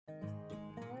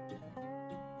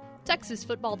Texas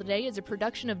Football Today is a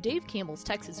production of Dave Campbell's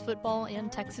Texas Football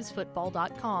and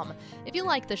TexasFootball.com. If you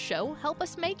like the show, help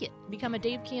us make it. Become a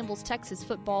Dave Campbell's Texas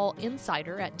Football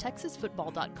insider at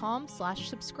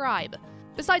TexasFootball.com/subscribe.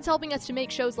 Besides helping us to make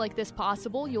shows like this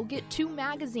possible, you'll get 2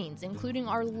 magazines, including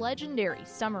our legendary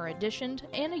summer edition,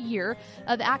 and a year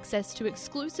of access to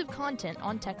exclusive content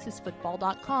on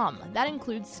TexasFootball.com. That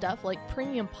includes stuff like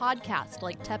premium podcasts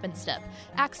like Tep and Step,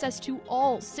 access to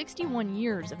all 61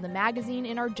 years of the magazine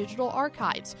in our digital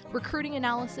archives, recruiting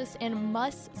analysis, and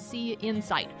must-see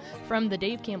insight from the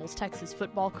Dave Campbell's Texas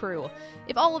Football crew.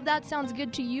 If all of that sounds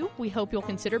good to you, we hope you'll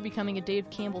consider becoming a Dave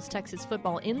Campbell's Texas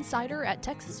Football insider at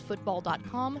TexasFootball.com/subscribe.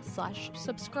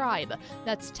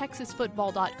 That's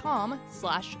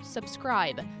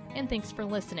TexasFootball.com/subscribe. And thanks for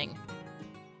listening.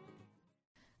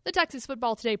 The Texas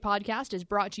Football Today podcast is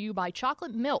brought to you by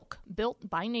Chocolate Milk, built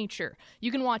by nature.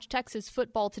 You can watch Texas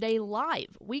Football Today live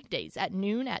weekdays at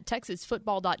noon at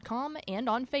TexasFootball.com and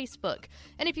on Facebook.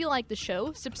 And if you like the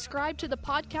show, subscribe to the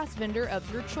podcast vendor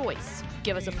of your choice.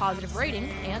 Give us a positive rating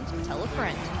and tell a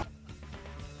friend.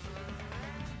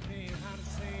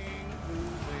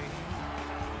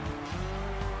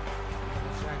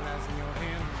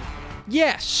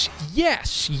 Yes,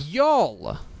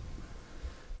 y'all.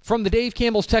 From the Dave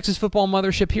Campbell's Texas Football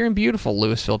Mothership here in beautiful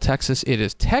Lewisville, Texas, it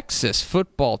is Texas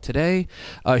Football Today,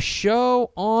 a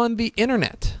show on the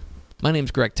internet. My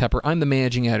name's Greg Tepper. I'm the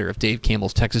managing editor of Dave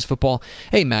Campbell's Texas Football,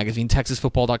 a magazine,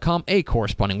 TexasFootball.com, a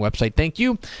corresponding website. Thank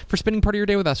you for spending part of your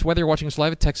day with us, whether you're watching us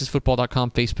live at TexasFootball.com,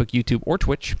 Facebook, YouTube, or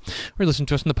Twitch, or listen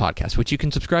to us on the podcast, which you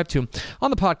can subscribe to on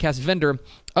the podcast vendor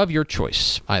of your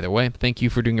choice. Either way, thank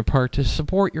you for doing your part to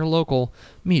support your local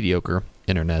mediocre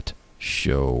internet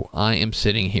show. I am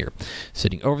sitting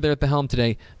over there at the helm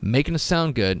today, making us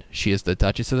sound good. She is the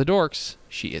Duchess of the Dorks.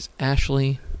 She is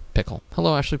Ashley Pickle.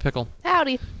 Hello, Ashley Pickle.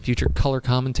 Howdy. Future color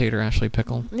commentator Ashley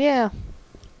Pickle. Yeah.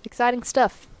 Exciting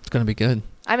stuff. It's going to be good.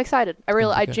 I'm excited.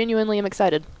 I genuinely am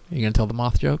excited. Are you going to tell the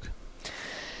moth joke?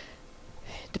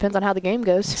 Depends on how the game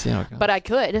goes. Let's see how it goes. But I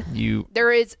could.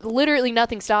 There is literally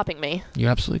nothing stopping me. You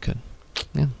absolutely could.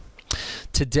 Yeah.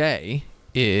 Today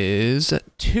is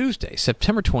Tuesday,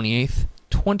 September 28th,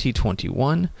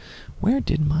 2021. Where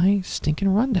did my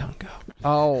stinking rundown go?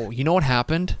 Oh, you know what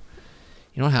happened?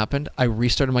 I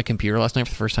restarted my computer last night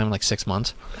for the first time in like 6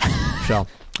 months. So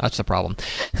that's the problem.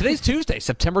 Today's Tuesday,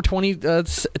 September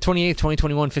 28th,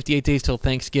 2021, 58 days till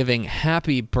Thanksgiving.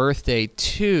 Happy birthday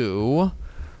to... Do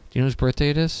you know whose birthday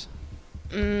it is?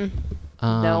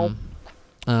 No.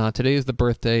 Today is the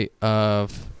birthday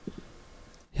of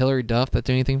Hillary Duff. That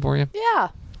do anything for you? Yeah.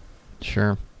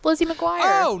 Sure. Lizzie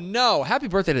McGuire. Oh, no. Happy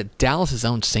birthday to Dallas's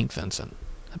own St. Vincent.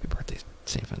 Happy birthday,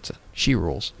 St. Vincent. She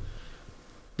rules.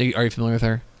 Are you familiar with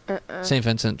her? St.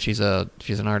 Vincent, she's an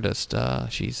artist.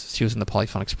 She was in the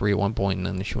Polyphonic Spree at one point, and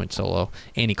then she went solo.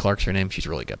 Annie Clark's her name. She's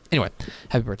really good. Anyway,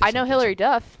 happy birthday. I know Hillary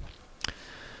Duff.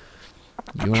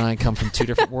 You and I come from 2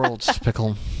 different worlds,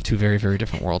 Pickle. 2 very, very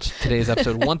different worlds. Today's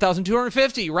episode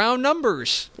 1,250, round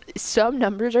numbers. Some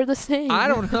numbers are the same. I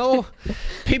don't know.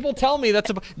 People tell me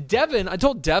that's Devin. I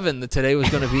told Devin that today was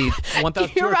going to be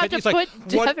 1,250. You're about to put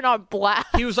Devin on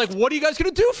blast. He was like, what are you guys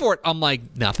going to do for it? I'm like,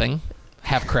 nothing.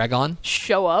 Have Craig on.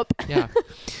 Show up. Yeah.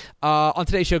 On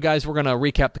today's show, guys, we're going to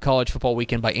recap the college football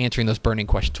weekend by answering those burning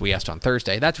questions we asked on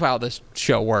Thursday. That's how this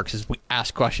show works, is we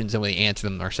ask questions and we answer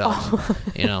them ourselves. Oh.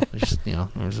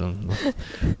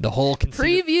 The whole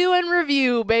conceit. Preview and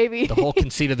review, baby. The whole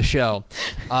conceit of the show.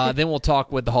 Then we'll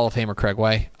talk with the Hall of Famer, Craig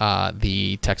Way.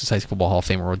 The Texas High School Football Hall of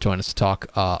Famer will join us to talk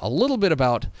maybe a little bit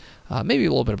about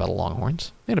the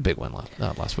Longhorns. They had a big win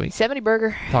last week. 70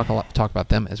 burger. Talk about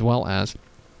them, as well as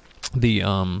the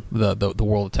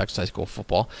world of Texas high school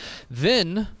football.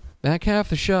 Then, back half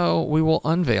the show, we will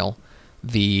unveil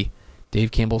the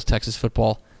Dave Campbell's Texas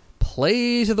Football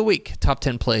Plays of the Week, top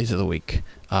 10 Plays of the Week,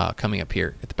 coming up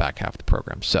here at the back half of the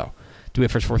program. So, do we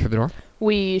have first 4 through the door?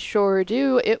 We sure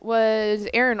do. It was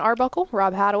Aaron Arbuckle,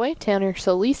 Rob Hadaway, Tanner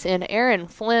Solis, and Aaron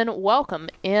Flynn. Welcome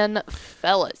in,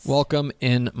 fellas. Welcome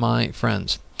in, my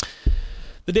friends.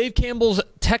 The Dave Campbell's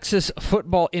Texas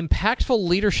Football Impactful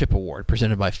Leadership Award,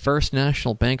 presented by First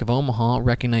National Bank of Omaha,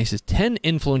 recognizes 10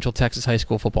 influential Texas high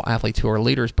school football athletes who are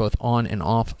leaders both on and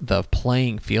off the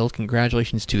playing field.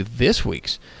 Congratulations to this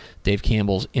week's Dave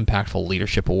Campbell's Impactful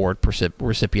Leadership Award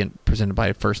recipient, presented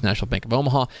by First National Bank of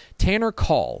Omaha, Tanner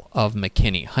Call of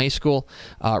McKinney High School.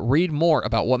 Read more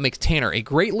about what makes Tanner a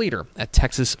great leader at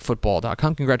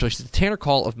TexasFootball.com. Congratulations to Tanner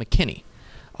Call of McKinney,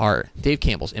 our Dave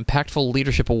Campbell's Impactful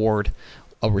Leadership Award,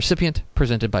 a recipient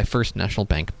presented by First National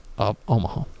Bank of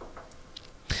Omaha.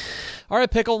 All right,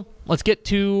 Pickle, let's get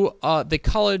to the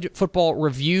college football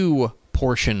review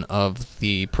portion of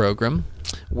the program.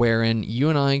 wherein you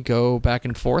and I go back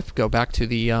and forth, go back to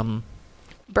the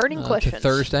burning questions. To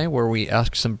Thursday, where we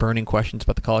ask some burning questions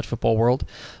about the college football world,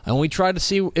 and we try to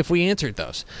see if we answered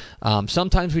those.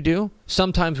 Sometimes we do,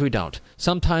 sometimes we don't.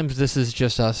 Sometimes this is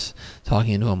just us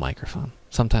talking into a microphone.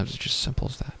 Sometimes it's just as simple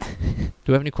as that. Do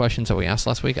we have any questions that we asked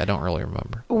last week? I don't really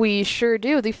remember. We sure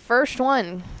do. The first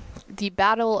one, the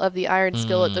Battle of the Iron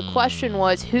Skillet. The question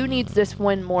was, who needs this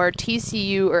win more,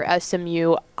 TCU or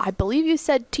SMU? I believe you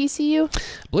said TCU.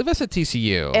 I believe I said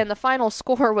TCU. And the final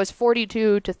score was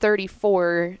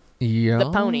 42-34. Yeah.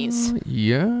 The Ponies.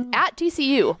 Yeah. At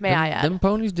TCU, may I add. Them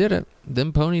Ponies did it.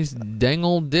 Them Ponies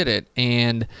dangle did it.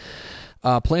 And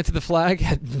planted the flag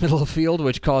at the middle of the field,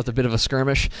 which caused a bit of a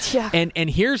skirmish. Yeah. And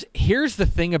here's the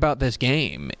thing about this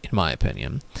game, in my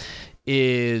opinion,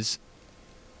 is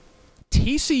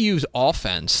TCU's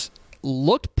offense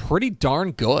looked pretty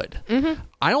darn good. Mm-hmm.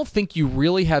 I don't think you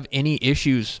really have any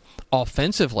issues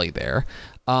offensively there.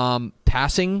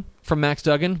 Passing from Max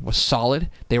Duggan was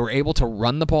solid. They were able to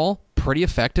run the ball pretty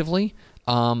effectively.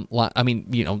 I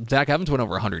mean, Zach Evans went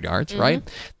over 100 yards, mm-hmm.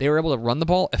 right? They were able to run the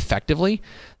ball effectively.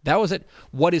 That was it.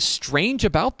 What is strange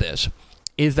about this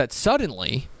is that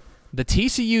suddenly the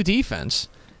TCU defense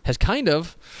has kind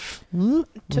of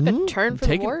took a turn for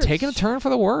the worse. Taken a turn for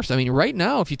the worse. I mean, right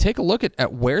now, if you take a look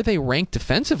at where they rank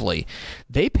defensively,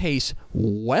 they pace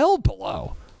well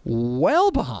behind.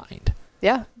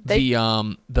 Yeah,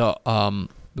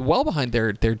 well behind their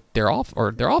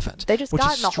offense. They just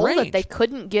got in a hole that they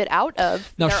couldn't get out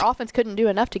of. Their offense couldn't do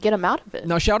enough to get them out of it.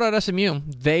 Now, shout out SMU.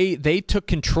 They took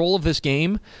control of this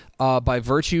game by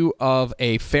virtue of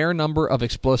a fair number of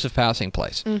explosive passing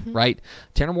plays, mm-hmm. right?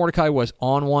 Tanner Mordecai was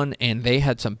on one, and they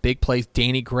had some big plays.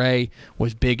 Danny Gray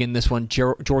was big in this one.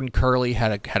 Jordan Curley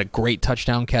had a great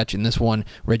touchdown catch in this one.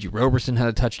 Reggie Roberson had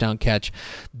a touchdown catch.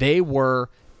 They were...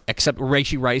 Except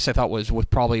Rashee Rice, I thought was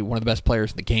probably one of the best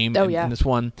players in the game in this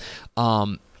one.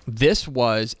 This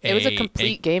was a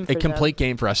complete game for complete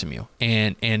game for SMU,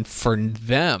 and for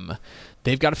them,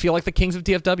 they've got to feel like the kings of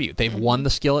DFW. They've mm-hmm. won the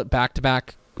Skillet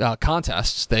back-to-back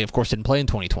contests. They of course didn't play in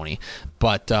 2020,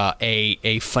 but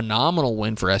a phenomenal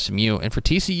win for SMU and for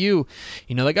TCU.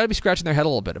 They got to be scratching their head a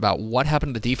little bit about what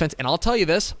happened to the defense. And I'll tell you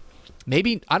this: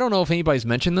 maybe I don't know if anybody's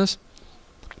mentioned this.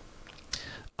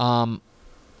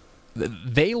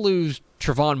 They lose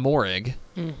Trevon Moehrig,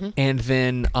 mm-hmm. and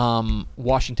then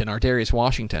Washington, Ardarius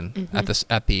Washington, mm-hmm. at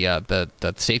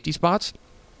the safety spots,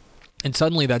 and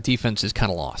suddenly that defense is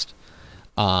kind of lost.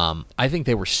 I think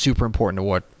they were super important to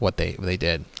what they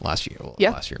did last year.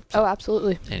 Yeah. Last year. So,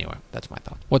 absolutely. Anyway, that's my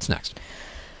thought. What's next?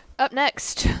 Up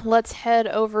next, let's head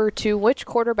over to which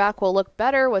quarterback will look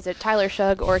better. Was it Tyler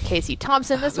Shugg or Casey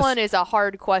Thompson? This one is a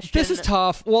hard question. This is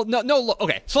tough. Well, no.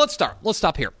 Okay, so let's start. Let's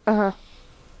stop here. Uh-huh.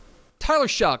 Tyler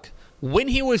Shugg, when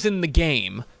he was in the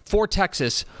game for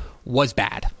Texas, was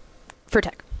bad. For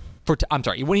Tech. I'm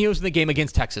sorry. When he was in the game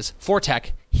against Texas for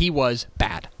Tech, he was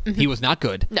bad. Mm-hmm. He was not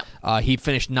good. No. He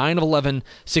finished 9 of 11,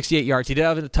 68 yards. He did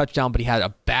have a touchdown, but he had a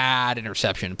bad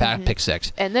interception, bad mm-hmm. pick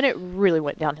six. And then it really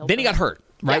went downhill. Then he got hurt,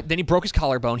 right? Yeah. Then he broke his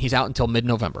collarbone. He's out until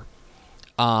mid-November.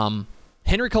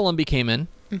 Henry Colombi came in,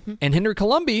 mm-hmm. and Henry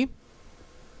Colombi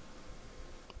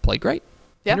played great.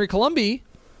 Yeah. Henry Colombi...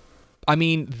 I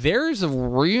mean, there's a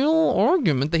real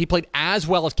argument that he played as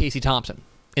well as Casey Thompson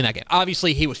in that game.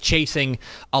 Obviously, he was chasing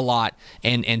a lot,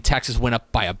 and Texas went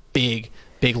up by a big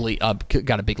lead,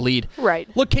 got a big lead. Right.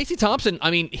 Look, Casey Thompson,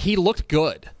 I mean, he looked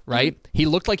good, right? Mm-hmm. He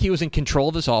looked like he was in control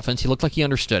of his offense. He looked like he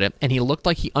understood it, and he looked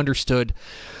like he understood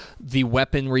the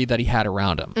weaponry that he had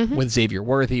around him mm-hmm. with Xavier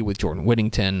Worthy, with Jordan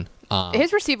Whittington.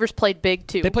 His receivers played big,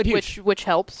 too. They played huge. Which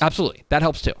helps. Absolutely. That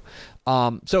helps, too.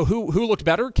 So who looked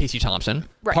better? Casey Thompson.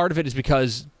 Right. Part of it is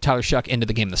because Tyler Shugg ended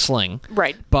the game in the sling.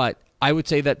 Right. But I would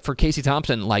say that for Casey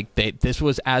Thompson, this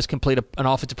was as complete an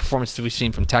offensive performance as we've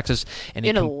seen from Texas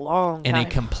in a long time. And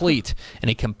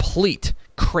a complete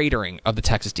cratering of the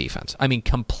Texas defense. I mean,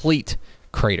 complete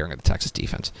cratering of the Texas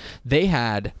defense. They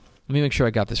had. Let me make sure I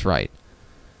got this right.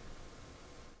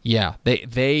 Yeah,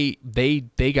 they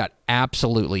got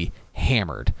absolutely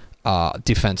hammered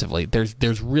defensively.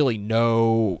 There's really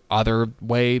no other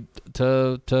way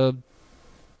to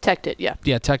Teched it, yeah.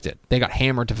 Yeah, teched it. They got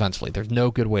hammered defensively. There's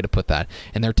no good way to put that.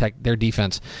 And their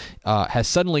defense has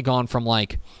suddenly gone from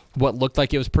what looked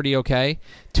like it was pretty okay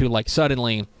to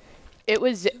suddenly it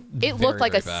looked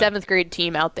like a bad. 7th grade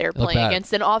team out there playing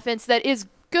against an offense that is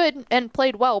good and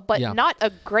played well, but not a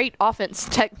great offense.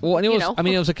 Well, and it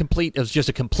was just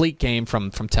a complete game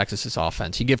from Texas's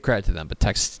offense. You give credit to them, but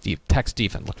Texas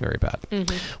defense looked very bad.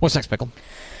 Mm-hmm. What's next, Pickle?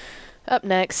 Up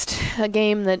next, a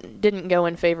game that didn't go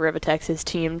in favor of a Texas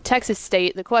team. Texas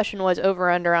State, the question was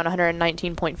over-under on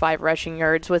 119.5 rushing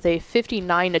yards with a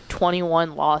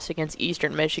 59-21 loss against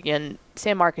Eastern Michigan.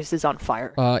 San Marcos is on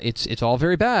fire. It's all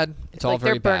very bad. It's all like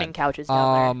very bad. They're burning couches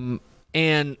down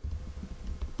there.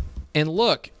 And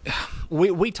look,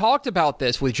 we talked about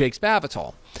this with Jake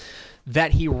Spavital,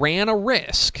 that he ran a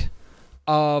risk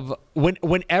of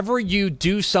whenever you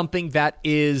do something that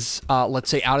is, let's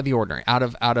say, out of the ordinary, out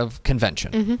of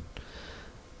convention. Mm-hmm.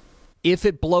 If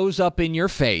it blows up in your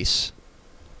face,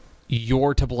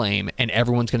 you're to blame, and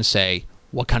everyone's going to say,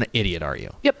 "What kind of idiot are you?"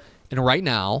 Yep. And right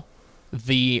now,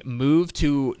 the move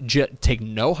to take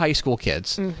no high school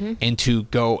kids and to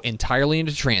go entirely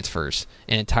into transfers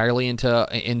and entirely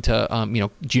into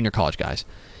junior college guys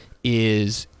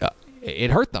is.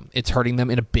 It hurt them. It's hurting them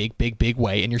in a big, big, big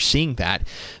way, and you're seeing that,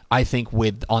 I think,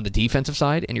 on the defensive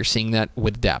side, and you're seeing that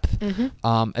with depth.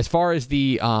 Mm-hmm. As far as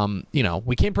the,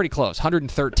 we came pretty close.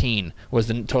 113 was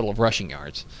the total of rushing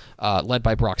yards, led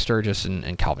by Brock Sturgis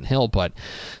and Calvin Hill. But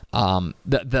I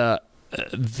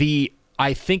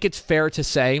think it's fair to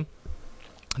say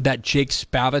that Jake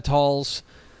Spavital's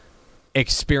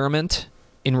experiment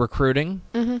in recruiting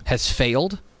has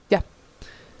failed. Yeah.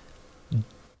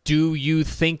 Do you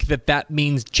think that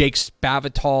means Jake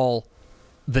Spavital,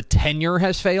 the tenure,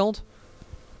 has failed?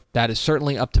 That is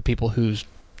certainly up to people whose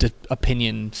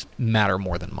opinions matter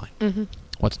more than mine. Mm-hmm.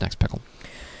 What's next, Pickle?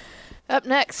 Up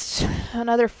next,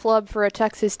 another flub for a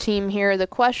Texas team here. The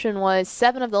question was,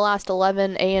 7 of the last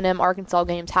 11 A&M Arkansas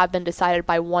games have been decided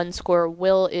by one score.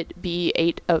 Will it be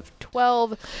 8 of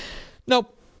 12?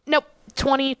 Nope.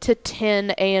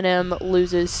 20-10, A&M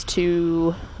loses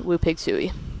to Woo-Pig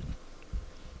Sooie.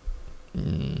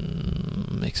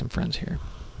 Make some friends here,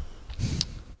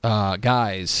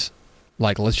 guys.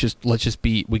 Like, let's just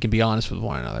be. We can be honest with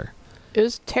one another. It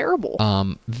was terrible.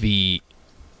 The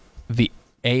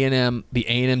A&M the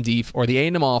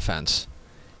A&M offense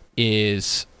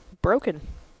is broken.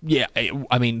 Yeah,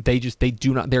 I mean they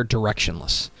do not. They're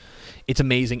directionless. It's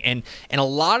amazing, and a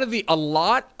lot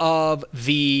of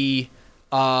the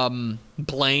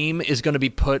blame is going to be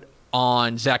put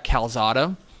on Zach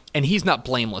Calzada. And he's not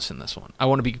blameless in this one. I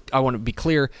want to be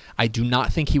clear. I do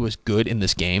not think he was good in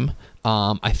this game.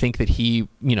 I think that he,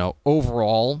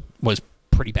 overall was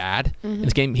pretty bad in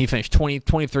this game. He finished 20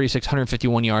 of 36,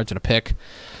 151 yards and a pick.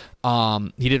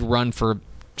 He did run for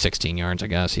 16 yards, I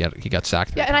guess. He got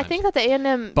sacked 3 times. I think that the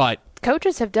A&M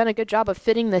coaches have done a good job of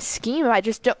fitting the scheme. I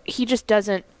just don't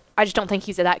think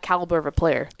he's that caliber of a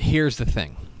player. Here's the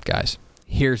thing, guys.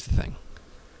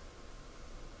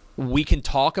 We can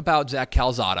talk about Zach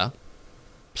Calzada,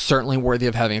 certainly worthy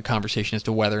of having a conversation as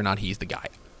to whether or not he's the guy.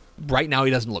 Right now, he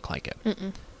doesn't look like it.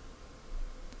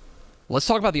 Let's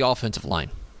talk about the offensive line,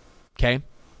 okay?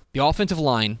 The offensive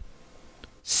line,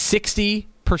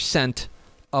 60%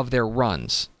 of their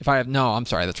runs,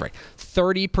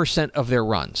 30% of their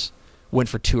runs went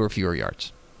for 2 or fewer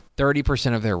yards.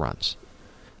 30% of their runs.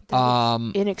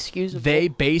 Inexcusable. They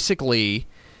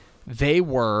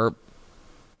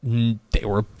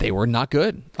were not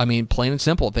good. I mean, plain and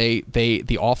simple.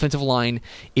 The offensive line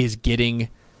is getting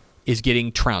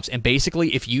trounced. And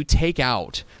basically, if you take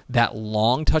out that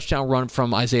long touchdown run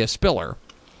from Isaiah Spiller,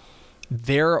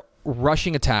 their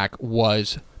rushing attack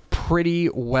was pretty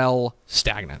well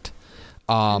stagnant.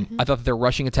 I thought their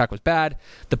rushing attack was bad,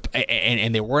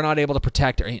 and they were not able to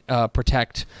protect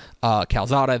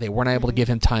Calzada. They were not able to give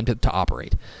him time to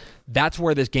operate. That's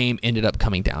where this game ended up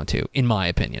coming down to, in my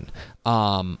opinion.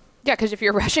 Yeah, because if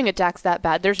your rushing attack's that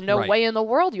bad, there's no way in the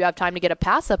world you have time to get a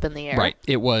pass up in the air. Right.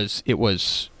 It was,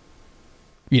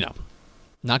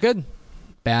 not good.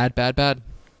 Bad.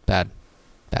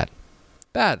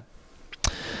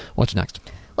 What's next?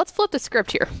 Let's flip the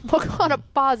script here. We'll go on a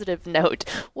positive note.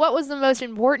 What was the most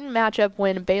important matchup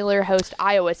when Baylor hosts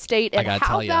Iowa State? And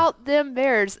how about them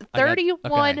Bears?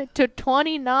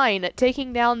 31-29,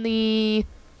 taking down the...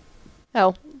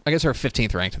 Oh. I guess they were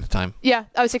 15th ranked at the time. Yeah,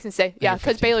 I was 16th to say. Yeah,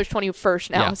 because Baylor's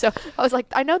 21st now. Yeah. So I was like,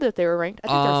 I know that they were ranked. I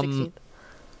think they were 16th.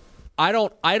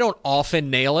 I don't often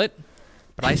nail it,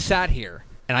 but I sat here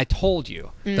and I told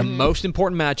you the most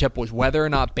important matchup was whether or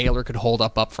not Baylor could hold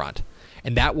up front.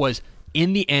 And that was,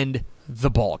 in the end, the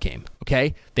ball game.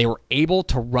 Okay? They were able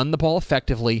to run the ball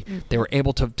effectively. They were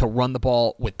able to run the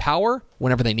ball with power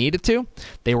whenever they needed to.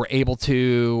 They were able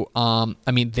to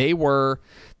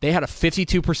they had a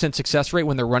 52% success rate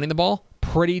when they're running the ball.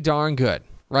 Pretty darn good,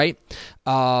 right?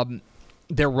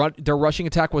 Their rushing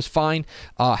attack was fine.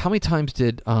 How many times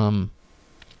did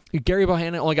Gary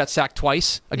Bohannon only got sacked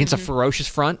twice against a ferocious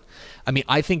front. I mean,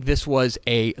 I think this was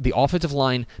the offensive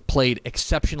line played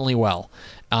exceptionally well,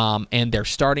 and they're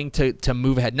starting to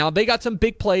move ahead. Now, they got some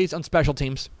big plays on special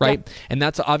teams, right? Yeah. And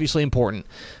that's obviously important.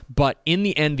 But in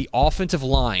the end, the offensive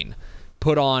line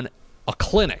put on a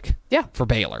clinic for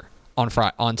Baylor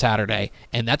on Saturday,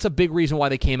 and that's a big reason why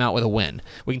they came out with a win.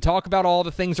 We can talk about all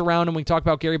the things around them. We can talk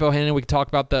about Gary Bohannon. We can talk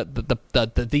about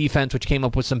the defense, which came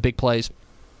up with some big plays.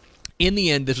 In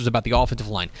the end, this was about the offensive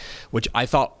line, which I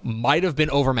thought might have been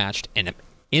overmatched. And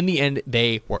in the end,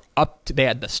 they were they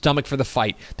had the stomach for the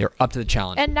fight. They were up to the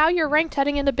challenge. And now you're ranked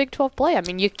heading into Big 12 play. I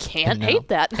mean, you can't hate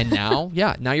that. And now,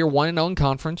 now you're 1-0 in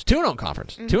conference, 2-0 in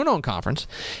conference, 2-0 in conference.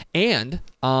 And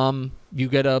you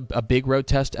get a big road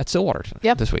test at Stillwater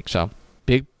this week. So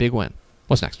big win.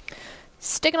 What's next?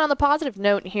 Sticking on the positive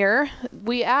note here,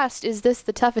 we asked, is this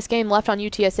the toughest game left on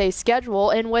UTSA's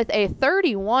schedule? And with a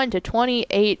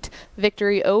 31-28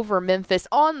 victory over Memphis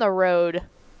on the road,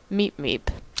 meep.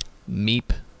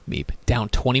 Down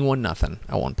 21-0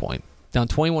 at one point. Down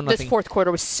 21-0. This fourth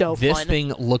quarter was so fun. This thing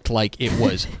looked like it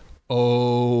was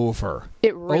over.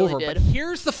 It really did. But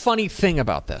here's the funny thing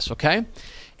about this, okay?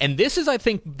 And this is, I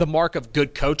think, the mark of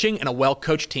good coaching and a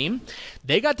well-coached team.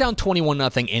 They got down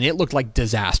 21-0, and it looked like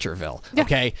Disasterville,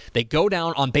 okay? They go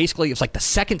down on basically, it's like the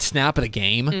second snap of the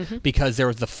game because there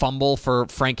was the fumble for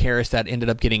Frank Harris that ended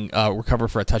up getting recovered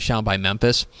for a touchdown by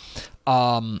Memphis.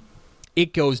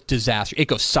 It goes disaster. It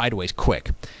goes sideways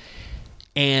quick.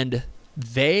 And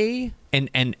they,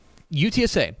 and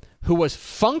UTSA, who was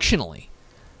functionally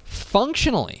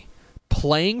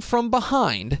playing from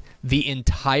behind the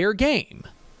entire game,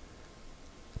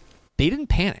 they didn't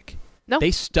panic. No. They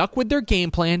stuck with their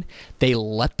game plan. They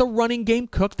let the running game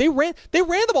cook. They ran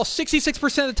the ball 66%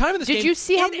 of the time in this game. Did you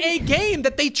see a game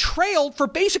that they trailed for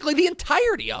basically the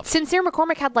entirety of? Sincere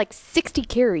McCormick had like 60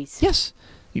 carries. Yes.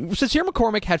 Sincere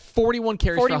McCormick had 41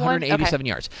 carries for 187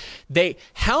 yards.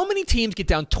 How many teams get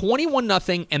down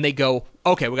 21-0 and they go,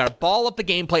 okay, we got to ball up the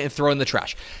gameplay and throw it in the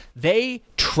trash? They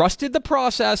trusted the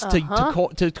process,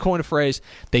 to coin a phrase.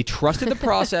 They trusted the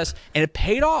process, and it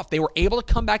paid off. They were able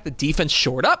to come back. The defense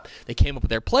shored up. They came up with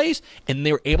their plays, and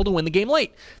they were able to win the game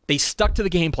late. They stuck to the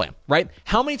game plan, right?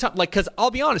 How many times? Because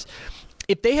I'll be honest,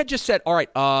 if they had just said, all right,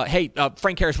 hey,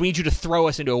 Frank Harris, we need you to throw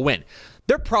us into a win,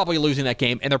 they're probably losing that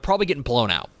game, and they're probably getting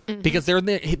blown out because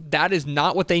that is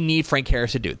not what they need Frank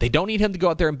Harris to do. They don't need him to go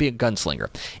out there and be a gunslinger.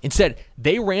 Instead,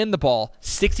 they ran the ball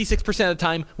 66% of the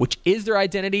time, which is their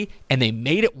identity, and they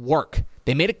made it work.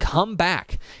 They made it come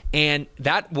back, and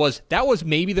that was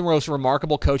maybe the most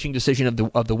remarkable coaching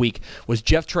decision of the week was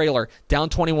Jeff Traylor down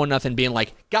 21-0, being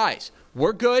like, guys,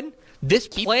 we're good. This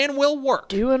plan will work.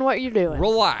 Doing what you're doing.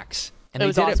 Relax. And it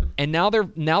was awesome. And now they're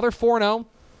 4-0.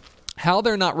 How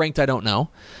they're not ranked, I don't know.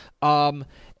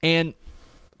 And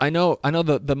I know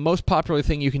the most popular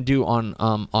thing you can do on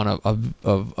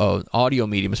a audio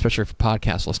medium, especially for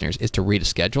podcast listeners, is to read a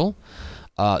schedule.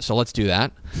 So let's do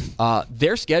that.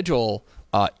 Their schedule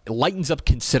lightens up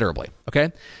considerably.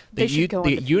 Okay, they get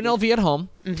UNLV at home.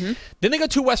 Mm-hmm. Then they go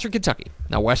to Western Kentucky.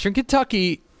 Now Western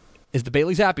Kentucky is the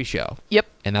Bailey Zappi show. Yep,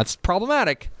 and that's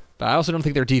problematic. But I also don't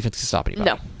think their defense can stop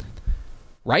anybody. No.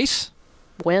 Rice.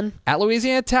 Win at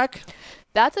Louisiana Tech.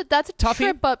 That's a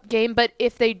trip-up game, but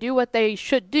if they do what they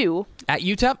should do... At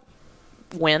UTEP.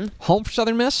 Win. Home for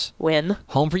Southern Miss. Win.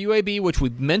 Home for UAB, which we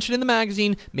mentioned in the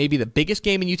magazine, maybe the biggest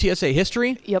game in UTSA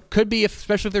history. Yep. Could be,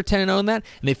 especially if they're 10-0 in that.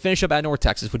 And they finish up at North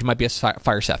Texas, which might be a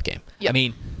Fire Seth game. Yep. I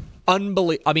mean,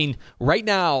 unbelievable. I mean, right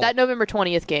now... That November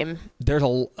 20th game.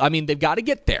 They've got to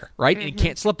get there, right? Mm-hmm. And it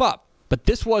can't slip up. But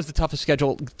this was the toughest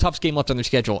game left on their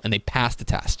schedule, and they passed the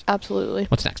test. Absolutely.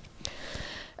 What's next?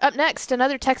 Up next,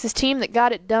 another Texas team that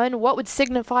got it done. What would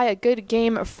signify a good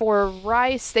game for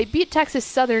Rice? They beat Texas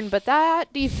Southern, but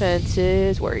that defense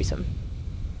is worrisome.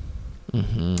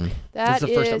 Mm-hmm. That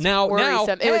is worrisome. Now,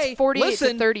 it was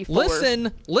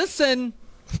 48-34. Listen.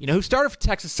 You know who started for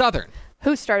Texas Southern?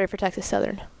 Who started for Texas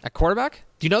Southern? At quarterback?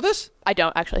 Do you know this? I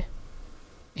don't, actually.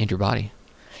 Andrew Body.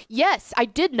 Yes, I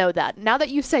did know that. Now that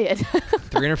you say it.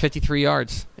 353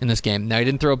 yards in this game. Now, he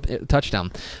didn't throw a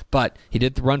touchdown, but he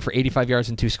did run for 85 yards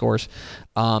and 2 scores.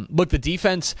 Look, the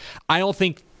defense, I don't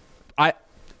think an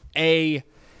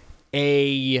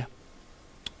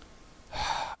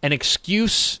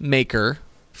excuse maker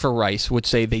for Rice would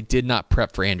say they did not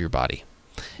prep for Andrew Body.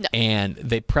 No. And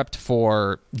they prepped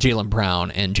for Jaylen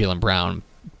Brown, and Jaylen Brown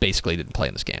basically didn't play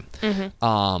in this game.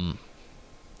 Mm-hmm.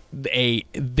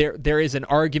 There is an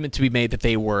argument to be made that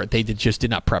they just did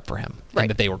not prep for him, right, and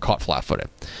that they were caught flat-footed.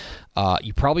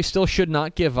 You probably still should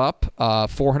not give up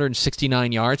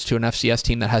 469 yards to an FCS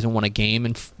team that hasn't won a game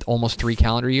in almost 3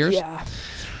 calendar years. Yeah.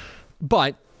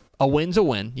 But A win's a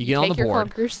win. You get on the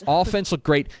board. Offense looked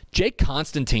great. Jake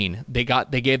Constantine, they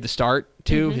gave the start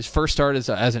to his first start as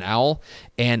an Owl,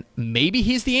 and maybe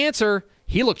he's the answer.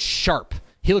 He looked sharp.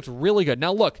 He looked really good.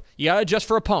 Now, look, you got to adjust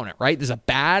for opponent, right? This is a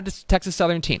bad Texas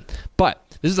Southern team. But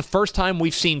this is the first time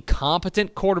we've seen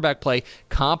competent quarterback play,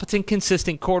 competent,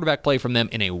 consistent quarterback play from them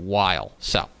in a while.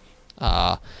 So,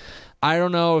 I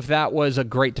don't know if that was a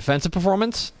great defensive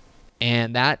performance,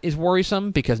 and that is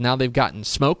worrisome because now they've gotten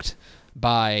smoked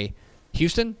by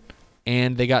Houston,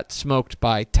 and they got smoked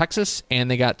by Texas, and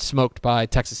they got smoked by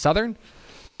Texas Southern.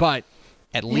 But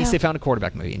at least they found a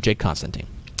quarterback maybe in Jake Constantine.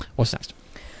 What's next?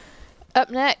 Up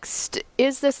next,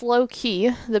 is this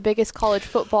low-key the biggest college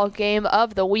football game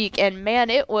of the week? And, man,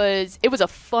 it was a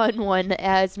fun one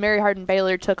as Mary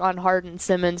Hardin-Baylor took on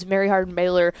Hardin-Simmons. Mary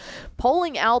Hardin-Baylor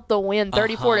pulling out the win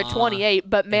 34-28.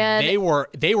 But, man, and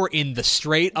they were in the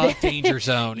straight-up danger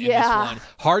zone in this one.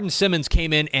 Hardin-Simmons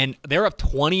came in, and they're up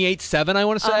 28-7, I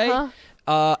want to say.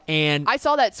 And I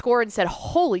saw that score and said,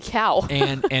 "Holy cow!"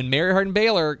 and Mary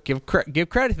Hardin-Baylor, give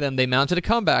credit to them. They mounted a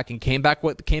comeback and came back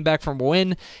from a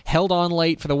win, held on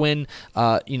late for the win.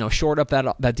 Shored up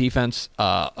that defense.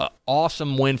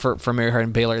 Awesome win for Mary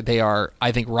Hardin-Baylor. They are,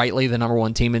 I think, rightly the number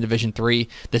one team in Division III.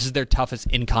 This is their toughest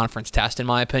in-conference test, in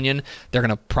my opinion. They're going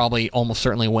to probably almost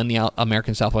certainly win the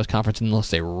American Southwest Conference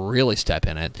unless they really step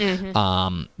in it.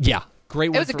 Great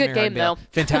win. It was a good game, though.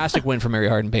 Fantastic win for Mary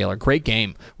Hardin-Baylor. Great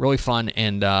game, really fun,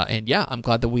 and yeah, I'm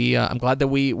glad that we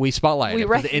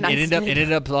spotlighted it. It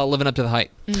ended up living up to the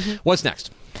hype. What's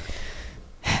next?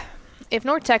 If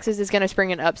North Texas is going to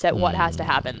spring an upset, what has to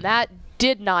happen? That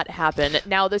did not happen.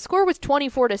 Now the score was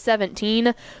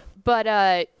 24-17, but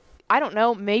I don't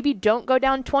know. Maybe don't go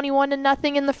down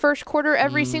 21-0 in the first quarter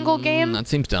every single game. That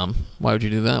seems dumb. Why would you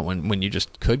do that when you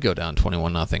just could go down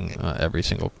 21-0 every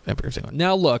single?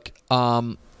 Now look,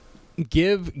 let's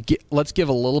give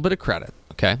a little bit of credit.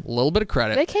 Okay, a little bit of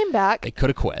credit. They came back. They could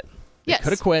have quit. They Yes.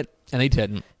 could have quit, and they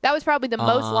didn't. That was probably the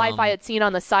most life I had seen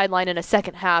on the sideline in a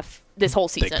second half this whole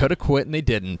season. They could have quit, and they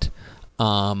didn't.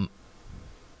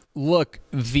 Look,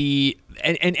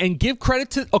 and give credit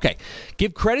to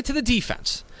the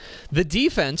defense. The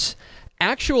defense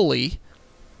actually,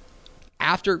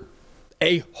 after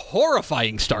a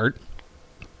horrifying start,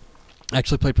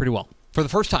 actually played pretty well for the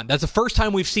first time. That's the first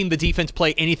time we've seen the defense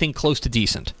play anything close to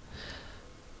decent.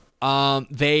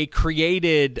 They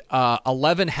created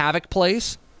 11 havoc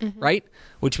plays, right?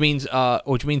 Which means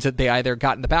that they either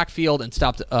got in the backfield and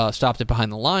stopped it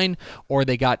behind the line, or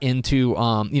they got into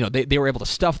they were able to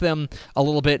stuff them a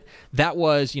little bit. That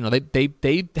was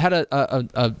they had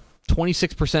a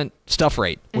 26% stuff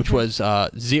rate, which was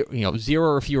zero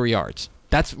or fewer yards.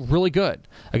 That's really good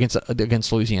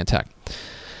against Louisiana Tech.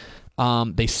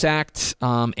 They sacked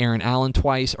Aaron Allen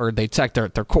twice, or they sacked the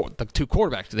two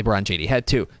quarterbacks. They brought on J.D. Head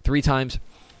 3 times.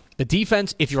 The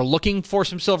defense, if you're looking for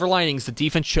some silver linings, the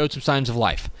defense showed some signs of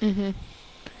life.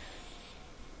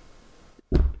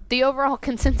 The overall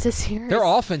consensus here their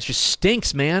offense just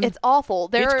stinks, man. It's awful.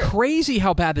 It's crazy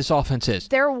how bad this offense is.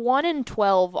 They're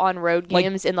 1-12 on road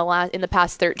games in the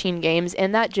past 13 games,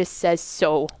 and that just says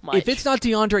so much. If it's not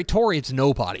DeAndre Torrey, it's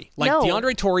nobody. No.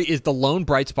 DeAndre Torrey is the lone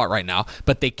bright spot right now,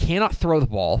 but they cannot throw the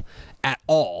ball at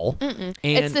all. And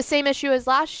it's the same issue as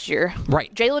last year.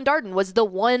 Right. Jalen Darden was the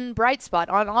one bright spot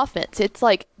on offense. It's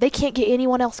like they can't get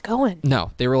anyone else going.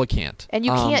 No, they really can't. And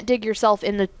you can't dig yourself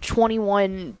into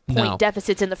 21-point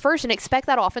deficits in the first and expect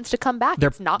that offense to come back.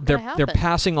 It's not going to happen. Their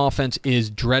passing offense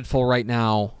is dreadful right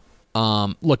now.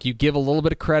 Look, you give a little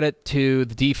bit of credit to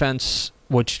the defense,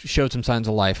 which showed some signs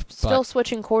of life. Still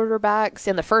switching quarterbacks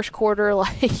in the first quarter.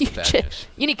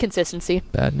 You need consistency.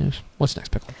 Bad news. What's next,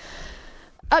 Pickle?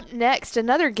 Up next,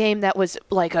 another game that was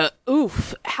like a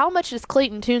oof. How much does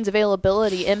Clayton Tune's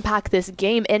availability impact this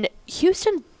game? And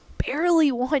Houston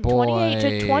barely won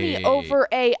 28-20 over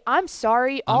I'm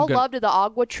sorry, love to the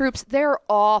Agua troops. They're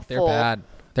awful.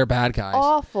 They're bad guys.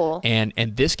 Awful. And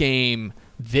this game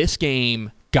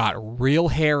got real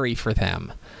hairy for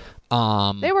them.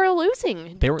 They were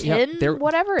losing. They were 10,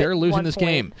 whatever. They're losing this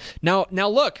game. Now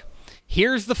look,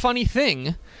 here's the funny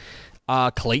thing.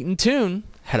 Clayton Tune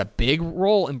had a big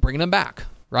role in bringing them back,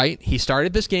 right? He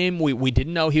started this game. We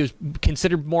didn't know. He was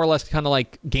considered more or less kind of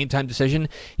like game time decision.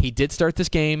 He did start this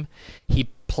game. He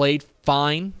played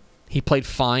fine.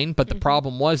 But the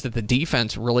problem was that the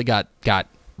defense really got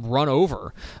run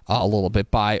over a little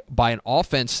bit by an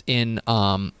offense in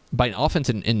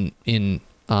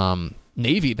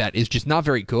Navy that is just not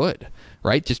very good,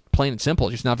 right? Just plain and simple,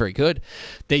 just not very good.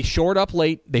 They shored up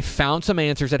late. They found some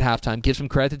answers at halftime. Give some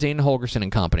credit to Dana Holgerson and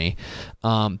company.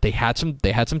 They had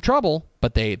some trouble,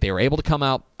 but they were able to come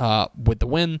out with the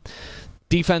win.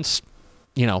 Defense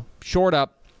shored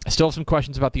up. I still have some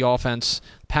questions about the offense.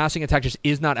 Passing attack just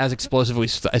is not as explosive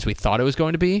as we thought it was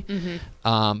going to be.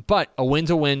 But a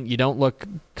win's a win. You don't look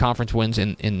conference wins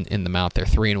in the mouth. They're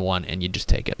 3-1, and you just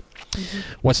take it.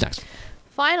 What's next?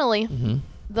 Finally,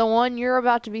 the one you're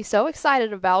about to be so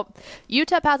excited about.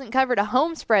 UTEP hasn't covered a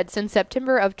home spread since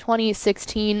September of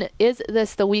 2016. Is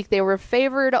this the week they were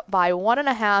favored by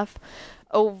 1.5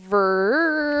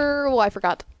 over, I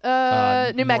forgot,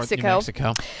 New Mexico. New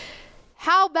Mexico.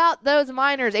 How about those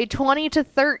Miners? A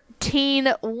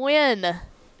 20-13 win.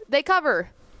 They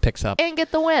cover. Picks up. And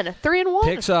get the win. 3-1.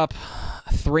 Picks up.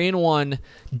 3-1.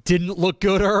 Didn't look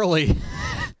good early.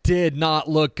 Did not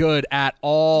look good at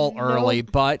all early,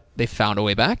 but they found a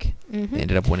way back. They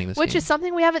ended up winning this game. Which is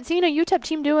something we haven't seen a UTEP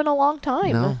team do in a long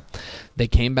time. No. They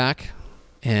came back,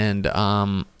 and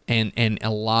a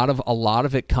lot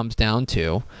of it comes down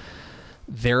to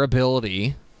their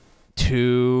ability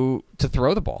to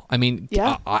throw the ball. I mean,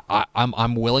 yeah.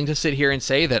 I'm willing to sit here and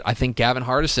say that I think Gavin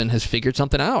Hardison has figured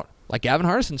something out. Like Gavin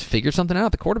Hardison's figured something out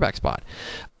at the quarterback spot.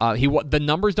 The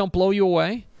numbers don't blow you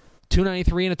away.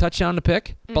 293 and a touchdown to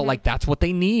pick, but that's what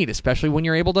they need, especially when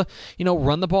you're able to,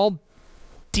 run the ball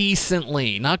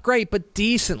decently, not great, but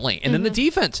decently. And then the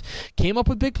defense came up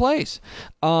with big plays.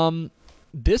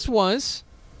 This was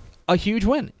a huge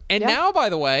win. And now, by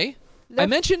the way, I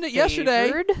mentioned it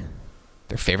yesterday.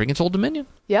 They're favored against Old Dominion.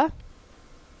 Yeah.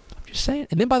 I'm just saying.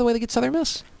 And then, by the way, they get Southern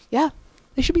Miss. Yeah.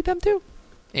 They should beat them, too.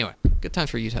 Anyway, good times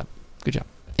for UTEP. Good job.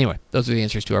 Anyway, those are the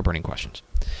answers to our burning questions.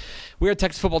 We are at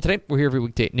Texas Football Today. We're here every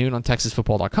weekday at noon on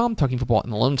TexasFootball.com, talking football in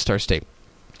the Lone Star State.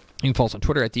 You can follow us on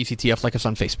Twitter at DCTF, like us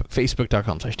on Facebook,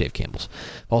 Facebook.com/Dave Campbell's.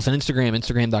 Follow us on Instagram,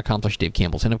 Instagram.com/Dave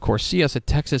Campbell's. And, of course, see us at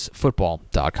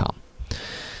TexasFootball.com.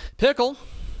 Pickle.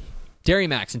 Dairy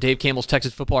Max and Dave Campbell's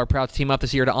Texas Football are proud to team up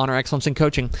this year to honor excellence in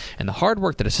coaching and the hard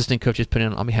work that assistant coaches put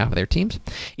in on behalf of their teams.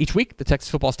 Each week, the Texas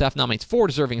football staff nominates 4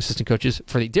 deserving assistant coaches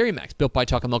for the Dairy Max Built by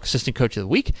Chocolate Milk Assistant Coach of the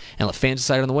Week and let fans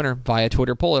decide on the winner via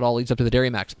Twitter poll. It all leads up to the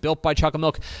Dairy Max Built by Chocolate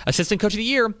Milk Assistant Coach of the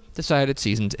Year decided at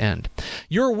season's end.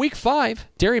 Your Week 5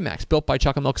 Dairy Max Built by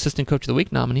Chocolate Milk Assistant Coach of the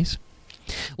Week nominees: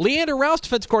 Leander Rouse,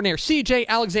 defense coordinator, C.J.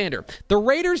 Alexander. The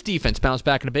Raiders' defense bounced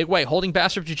back in a big way, holding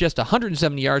Bastrop to just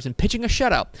 170 yards and pitching a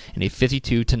shutout in a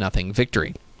 52-0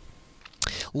 victory.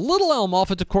 Little Elm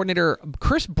offensive coordinator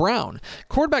Chris Brown,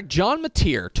 quarterback John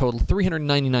Mateer totaled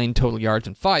 399 total yards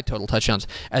and 5 total touchdowns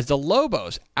as the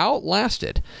Lobos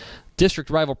outlasted district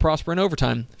rival Prosper in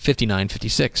overtime,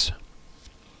 59-56.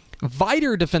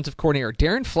 Viter defensive coordinator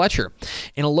Darren Fletcher.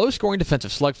 In a low-scoring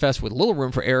defensive slugfest with little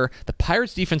room for error, the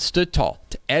Pirates' defense stood tall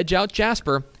to edge out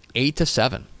Jasper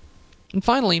 8-7. And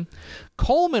finally,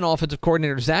 Coleman offensive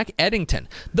coordinator Zach Eddington.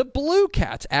 The Blue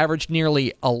Cats averaged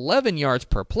nearly 11 yards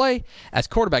per play as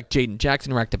quarterback Jaden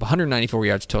Jackson racked up 194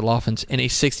 yards total offense in a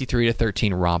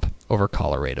 63-13 romp over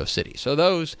Colorado City. So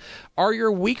those are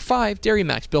your Week 5 Dairy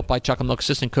Max Built by Chocolate Milk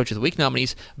Assistant Coach of the Week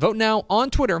nominees. Vote now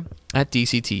on Twitter at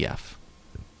DCTF.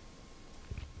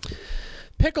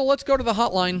 Pickle, let's go to the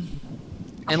hotline,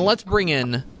 and let's bring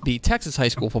in the Texas High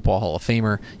School Football Hall of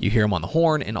Famer. You hear him on the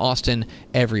Horn in Austin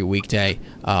every weekday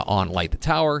on Light the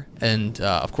Tower, and,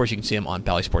 of course, you can see him on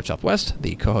Bally Sports Southwest,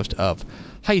 the co-host of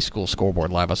High School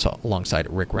Scoreboard Live alongside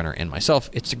Rick Renner and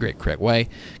myself. It's the great Craig Way.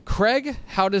 Craig,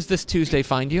 how does this Tuesday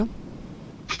find you?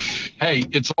 Hey,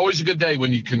 it's always a good day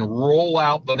when you can roll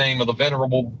out the name of the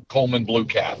venerable Coleman Blue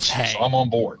Cats. Hey. So I'm on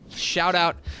board. Shout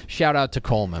out to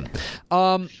Coleman.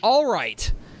 All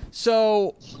right.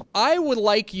 So I would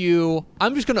like you,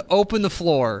 I'm just going to open the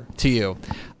floor to you.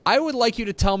 I would like you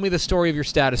to tell me the story of your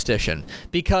statistician,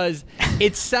 because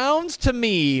it sounds to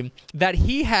me that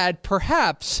he had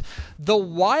perhaps the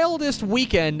wildest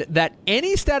weekend that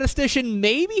any statistician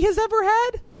maybe has ever had.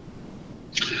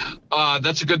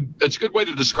 That's a good way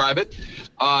to describe it.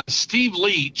 Steve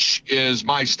Leach is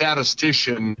my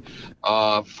statistician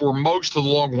for most of the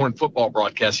Longhorn football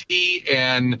broadcasts. He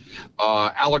and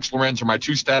Alex Lorenz are my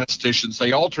 2 statisticians.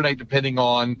 They alternate depending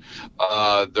on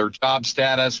their job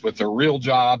status with their real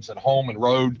jobs and home and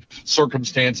road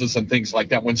circumstances and things like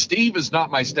that. When Steve is not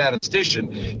my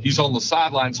statistician, he's on the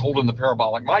sidelines holding the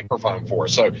parabolic microphone for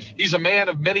us. So he's a man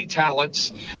of many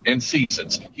talents and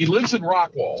seasons. He lives in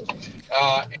Rockwall.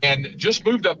 And just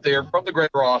moved up there from the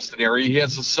greater Austin area. He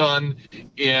has a son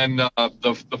in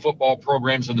the football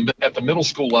programs at the middle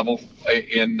school level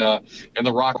in the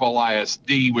Rockwall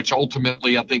ISD, which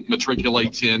ultimately I think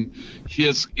matriculates in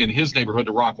his neighborhood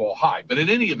to Rockwall High. But in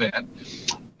any event,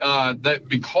 that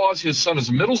because his son is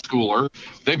a middle schooler,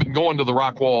 they've been going to the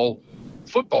Rockwall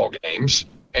football games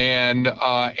and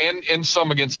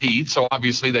some against Heath. So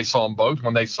obviously they saw them both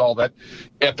when they saw that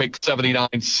epic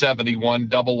 79-71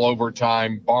 double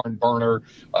overtime barn burner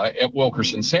at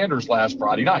Wilkerson Sanders last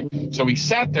Friday night. So he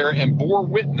sat there and bore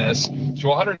witness to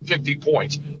 150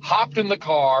 points, hopped in the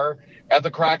car at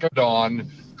the crack of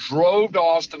dawn, drove to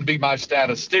Austin to be my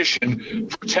statistician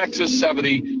for Texas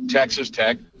 70, Texas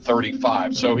Tech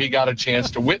 35. So he got a chance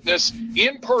to witness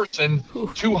in person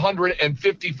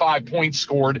 255 points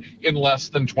scored in less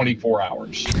than 24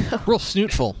 hours. Real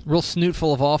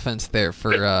snootful of offense there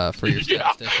for your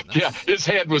statistician. Yeah, his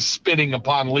head was spinning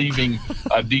upon leaving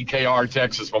DKR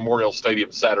Texas Memorial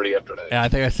Stadium Saturday afternoon. Yeah, I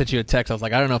think I sent you a text. I was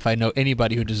like, I don't know if I know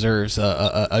anybody who deserves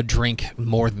a drink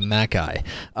more than that guy.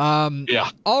 Yeah.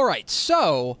 All right,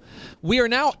 so we are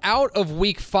now out of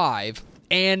week 5,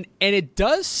 and it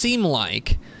does seem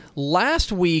like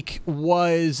last week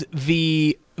was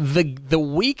the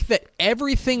week that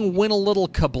everything went a little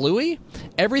kablooey.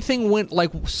 Everything went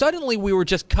like suddenly we were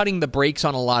just cutting the brakes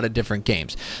on a lot of different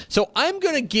games. So I'm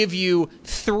going to give you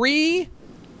three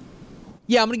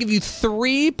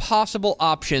possible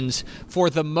options for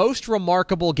the most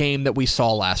remarkable game that we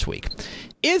saw last week.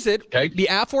 Is it the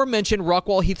aforementioned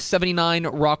Rockwall Heath 79,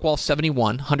 Rockwall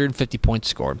 71, 150 points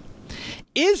scored?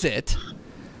 Is it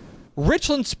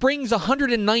Richland Springs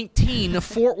 119,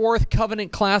 Fort Worth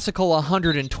Covenant Classical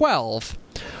 112?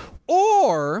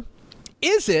 Or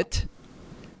is it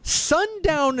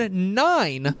Sundown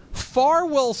 9,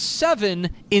 Farwell 7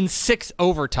 in 6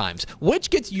 overtimes?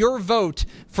 Which gets your vote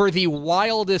for the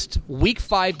wildest Week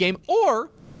 5 game, or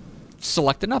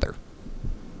select another?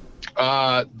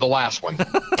 The last one.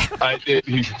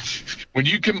 When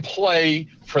you can play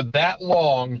for that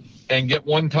long and get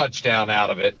one touchdown out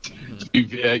of it,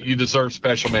 you deserve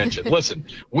special mention. Listen,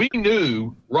 we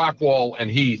knew Rockwall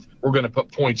and Heath were going to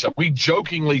put points up. We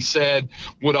jokingly said,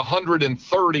 would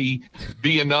 130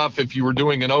 be enough if you were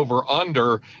doing an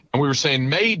over-under? And we were saying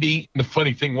maybe. The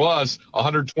funny thing was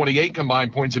 128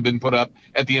 combined points had been put up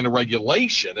at the end of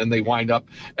regulation, and they wind up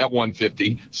at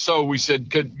 150. So we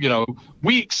said,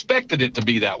 we expected it to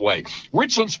be that way.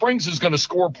 Richland Springs is going to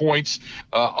score points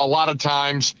a lot of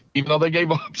times, even though they gave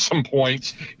up some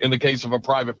points in the case of a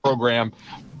private program.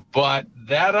 But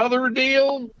that other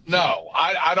deal, no,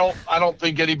 I don't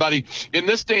think anybody in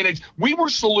this day and age. We were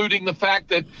saluting the fact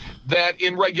that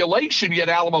in regulation you had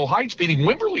Alamo Heights beating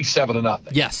Wimberley 7-0.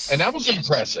 Yes, and that was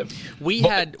impressive. We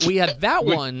had that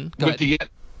one with the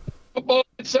football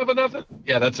at 7-0.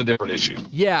 Yeah, that's a different issue.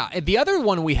 Yeah, the other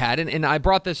one we had, and I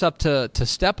brought this up to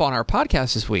Step on our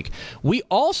podcast this week. We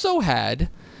also had.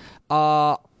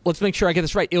 Let's make sure I get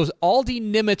this right. It was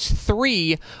Aldine Nimitz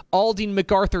 3, Aldine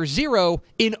MacArthur 0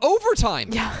 in overtime.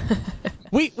 Yeah.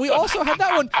 We also had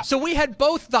that one. So we had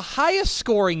both the highest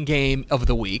scoring game of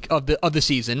the week of the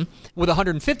season with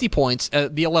 150 points, the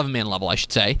 11-man level, I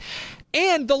should say,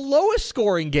 and the lowest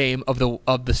scoring game of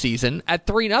the season at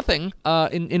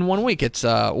 3-0 in 1 week. It's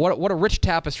what a rich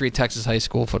tapestry Texas high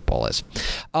school football is.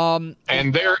 And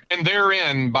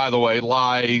therein, by the way,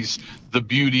 lies the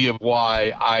beauty of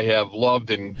why I have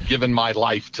loved and given my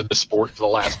life to the sport for the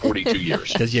last 42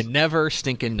 years. Because you never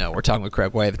stinking know. We're talking with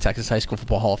Craig Way, the Texas High School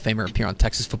Football Hall of Famer, appear on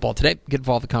Texas Football Today. Get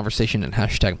involved in the conversation and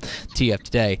hashtag TF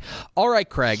Today. All right,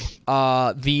 Craig.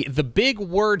 The big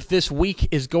word this week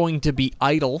is going to be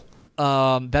idle.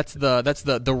 That's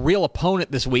the real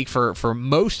opponent this week for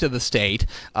most of the state.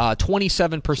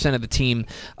 27% of the team,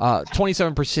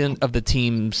 27% of the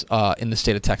teams in the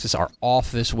state of Texas are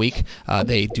off this week.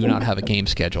 They do not have a game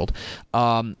scheduled.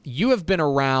 You have been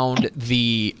around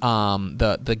the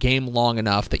game long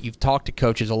enough that you've talked to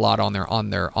coaches a lot on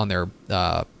their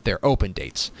open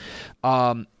dates,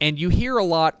 and you hear a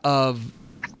lot of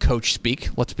coach speak.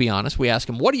 Let's be honest. We ask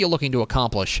him, what are you looking to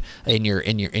accomplish in your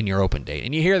open date?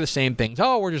 And you hear the same things.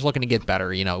 Oh, we're just looking to get better.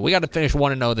 We got to finish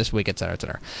 1-0 this week, et cetera, et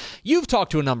cetera. You've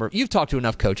talked to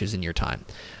enough coaches in your time.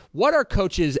 What are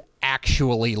coaches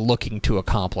actually looking to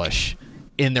accomplish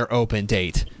in their open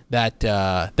date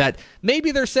that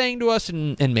maybe they're saying to us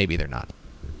and maybe they're not?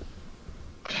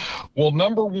 Well,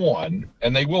 number one,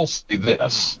 and they will say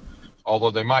this,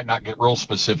 although they might not get real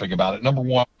specific about it. Number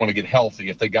one, want to get healthy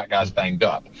if they got guys banged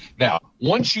up. Now,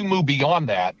 once you move beyond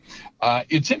that,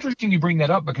 it's interesting you bring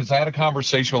that up because I had a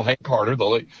conversation with Hank Carter, the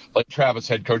Lake Travis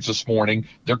head coach, this morning.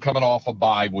 They're coming off a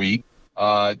bye week.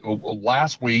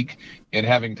 Last week, in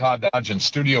having Todd Dodge in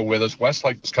studio with us,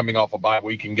 Westlake was coming off a bye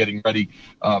week and getting ready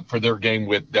for their game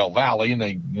with Del Valle, and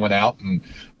they went out and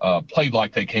played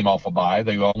like they came off a bye.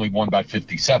 They only won by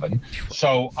 57.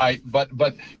 So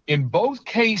but in both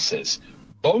cases,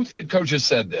 both head coaches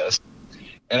said this,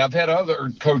 and I've had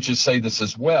other coaches say this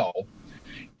as well,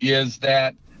 is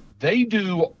that they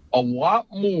do a lot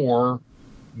more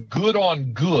good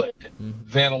on good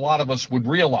than a lot of us would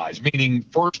realize, meaning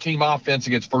first team offense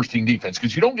against first team defense,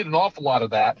 because you don't get an awful lot of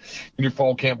that in your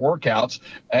fall camp workouts.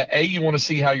 A, you want to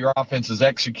see how your offense is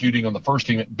executing on the first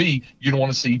team. B, you don't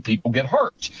want to see people get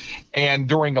hurt. And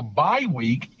during a bye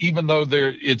week, even though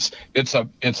it's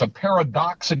a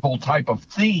paradoxical type of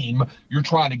theme, you're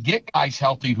trying to get guys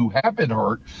healthy who have been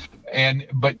hurt.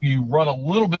 But you run a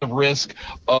little bit of risk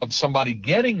of somebody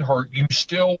getting hurt. You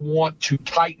still want to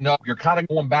tighten up. You're kind of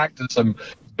going back to some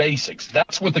basics.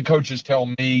 That's what the coaches tell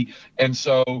me. And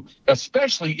so,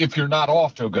 especially if you're not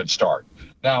off to a good start.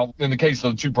 Now, in the case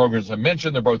of the two programs I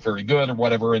mentioned, they're both very good or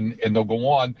whatever, and they'll go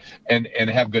on and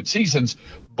have good seasons.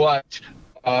 But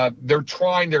they're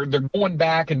going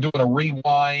back and doing a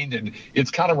rewind, and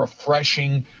it's kind of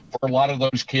refreshing for a lot of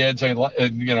those kids. And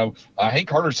Hank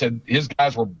Carter said his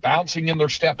guys were bouncing in their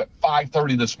step at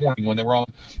 5:30 this morning when they were on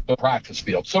the practice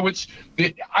field. So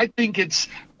I think it's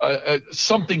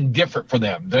something different for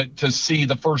them to see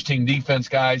the first team defense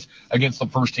guys against the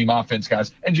first team offense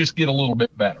guys and just get a little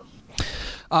bit better.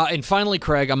 And finally,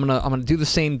 Craig, I'm gonna do the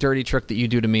same dirty trick that you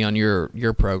do to me on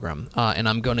your program, and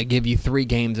I'm gonna give you 3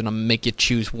 games, and I'm gonna make you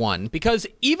choose one. Because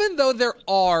even though there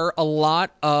are a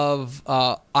lot of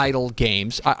idle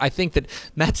games, I think that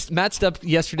Matt Stepp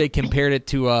yesterday compared it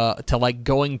to like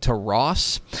going to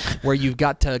Ross, where you've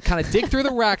got to kind of dig through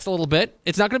the racks a little bit.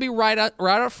 It's not gonna be right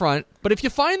out front, but if you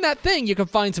find that thing, you can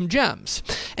find some gems.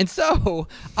 And so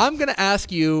I'm gonna ask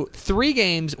you 3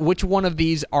 games. Which one of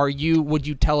these would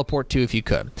you teleport to if you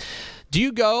could? Do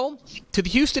you go to the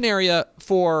Houston area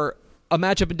for a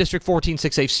matchup in District 14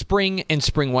 6A Spring and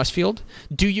Spring Westfield?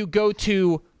 Do you go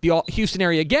to the Houston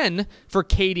area again for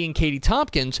Katy and Katy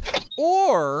Tompkins?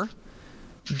 Or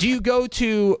do you go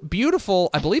to beautiful,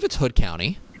 I believe it's Hood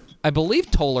County. I believe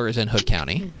Toller is in Hood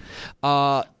County.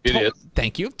 It is.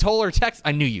 Thank you. Toller, Texas.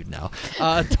 I knew you'd know.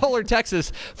 Toller,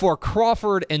 Texas for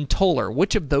Crawford and Toller.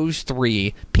 Which of those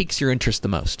 3 piques your interest the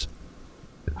most?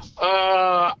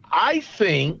 I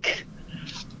think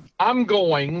I'm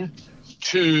going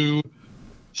to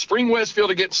Spring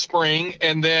Westfield against Spring,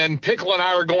 and then Pickle and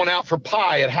I are going out for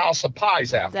pie at House of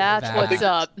Pies after. That's what's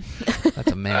up.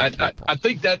 That's amazing. I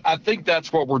think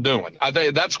that's what we're doing. I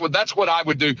think that's what I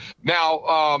would do.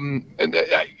 Now,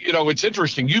 it's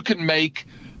interesting. You can make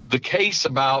the case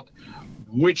about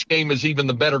which game is even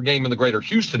the better game in the greater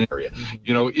Houston area.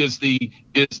 Is the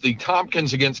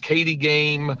Tompkins against Katy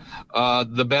game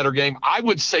the better game? I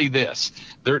would say this.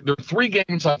 There are 3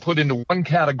 games I put into one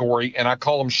category, and I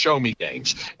call them show me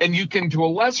games. And you can, to a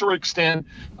lesser extent,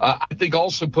 I think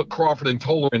also put Crawford and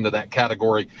Toller into that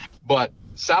category. But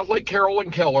South Lake Carroll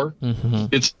and Keller,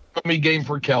 it's a show me game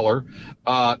for Keller.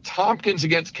 Tompkins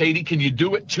against Katy, can you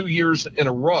do it 2 years in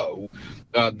a row?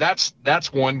 That's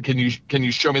one. Can you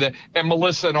show me that? And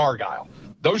Melissa and Argyle.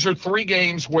 Those are 3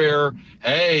 games where,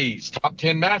 hey, it's top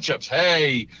 10 matchups.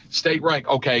 Hey, state rank.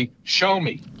 Okay, show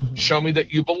me that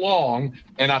you belong.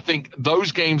 And I think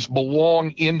those games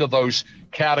belong into those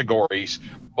categories.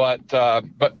 But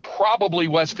probably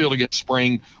Westfield against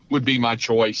Spring would be my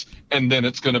choice, and then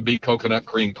it's going to be coconut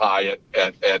cream pie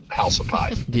at House of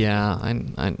Pie. Yeah, I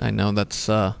know that's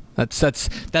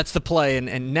the play,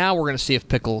 and now we're going to see if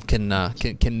Pickle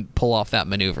can pull off that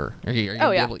maneuver. Are you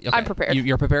okay. I'm prepared.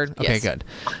 You're prepared? Okay, yes. Good.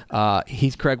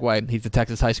 He's Craig White. He's the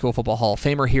Texas High School Football Hall of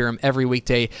Famer. Hear him every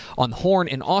weekday on the Horn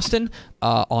in Austin,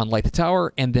 on Light the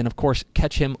Tower, and then of course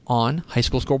catch him on High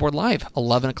School Scoreboard Live,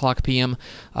 11:00 p.m.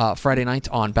 Friday night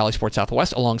on Valley Sports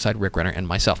Southwest, alongside Rick Renner and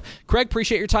myself. Craig,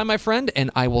 appreciate your time, my friend,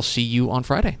 and I will see you on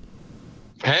Friday.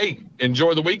 Hey,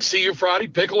 enjoy the week. See you Friday.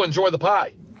 Pickle, enjoy the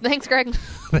pie. Thanks, Greg.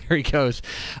 There he goes.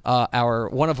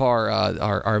 One of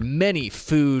our many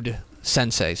food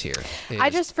senseis here. I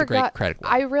just forgot.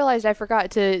 I realized I forgot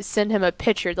to send him a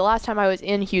picture. The last time I was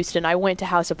in Houston, I went to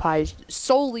House of Pies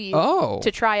solely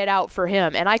to try it out for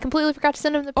him, and I completely forgot to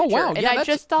send him the picture. Oh, wow. And I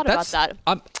just thought about that.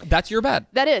 That's your bad.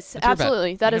 That is,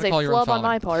 absolutely. That is a flub on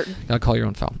my part. Gotta call your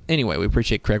own foul. Anyway, we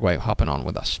appreciate Craig White hopping on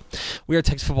with us. We are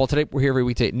Texas Football Today. We're here every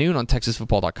weekday at noon on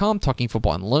TexasFootball.com, talking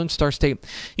football in Lone Star State.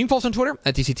 You can follow us on Twitter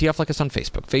at DCTF, like us on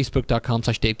Facebook,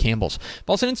 Facebook.com/Dave Campbell's.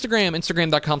 Follow us on Instagram,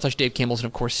 Instagram.com/Dave Campbell's, and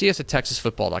of course, see us at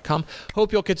TexasFootball.com.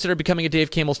 Hope you'll consider becoming a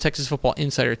Dave Campbell's Texas Football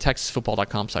Insider at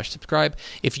TexasFootball.com/subscribe.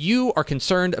 If you are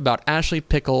concerned about Ashley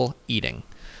Pickle eating,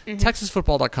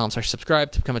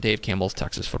 TexasFootball.com/subscribe to become a Dave Campbell's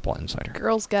Texas Football Insider.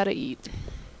 Girls gotta eat.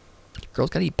 Girls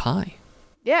gotta eat pie.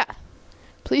 Yeah.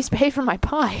 Please pay for my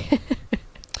pie.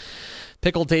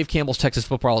 Pickle Dave Campbell's Texas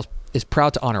Football is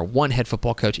proud to honor one head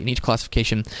football coach in each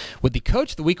classification with the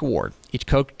Coach of the Week award. Each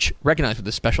coach recognized with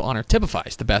this special honor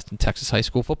typifies the best in Texas high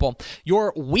school football.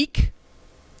 Your week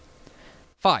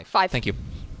Five. Five. Thank you.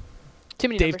 Too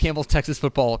many Dave numbers. Campbell's Texas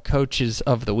Football Coaches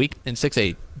of the Week. In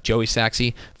 6A, Joey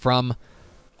Saxey from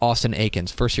Austin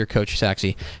Aikens. First-year coach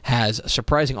Saxey has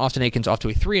surprising Austin Aikens off to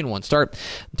a 3-1 start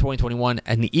in 2021,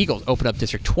 and the Eagles open up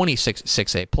District 26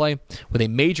 6A play with a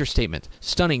major statement,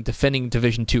 stunning defending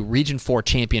Division II Region 4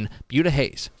 champion Buda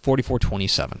Hayes,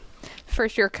 44-27.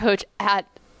 First-year coach at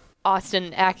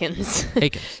Austin Aikens.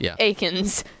 Aikens, yeah.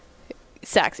 Aikens.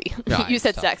 Saxey. Yeah, You said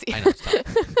it's tough. Saxey. I know it's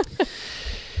tough.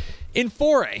 In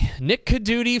 4A, Nick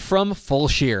Caduti from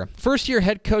Fulshear. First-year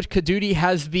head coach Caduti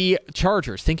has the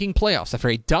Chargers thinking playoffs after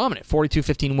a dominant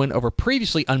 42-15 win over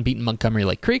previously unbeaten Montgomery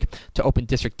Lake Creek to open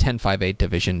District 10 5A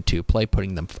Division II play,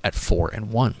 putting them at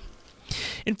 4-1.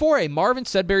 In 4A, Marvin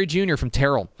Sedbury Jr. from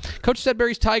Terrell. Coach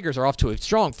Sedbury's Tigers are off to a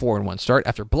strong 4-1 start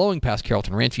after blowing past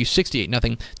Carrollton Ranchview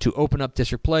 68-0 to open up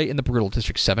district play in the brutal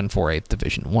District 7 4A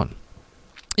Division I.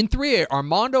 In 3A,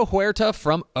 Armando Huerta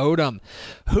from Odom.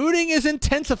 Hooting is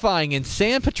intensifying in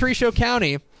San Patricio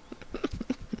County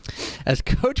as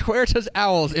Coach Huerta's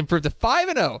Owls improved to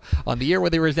 5-0 on the year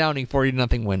with a resounding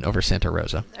 40-0 win over Santa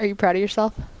Rosa. Are you proud of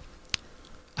yourself?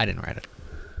 I didn't write it.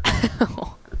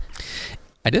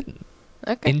 I didn't.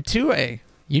 Okay. In 2A,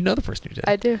 you know the person who did.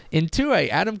 I do. In 2A,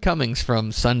 Adam Cummings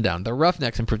from Sundown. The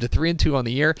Roughnecks improved to 3-2 on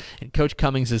the year, and Coach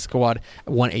Cummings' squad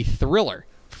won a thriller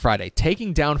Friday,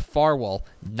 taking down Farwell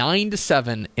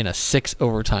 9-7 in a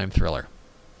 6-overtime thriller.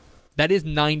 That is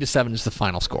 9-7 is the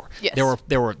final score. Yes.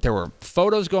 There were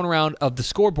photos going around of the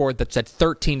scoreboard that said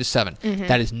 13-7. Mm-hmm.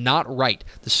 That is not right.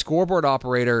 The scoreboard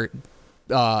operator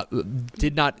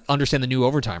did not understand the new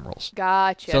overtime rules.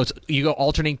 Gotcha. So you go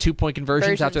alternating 2-point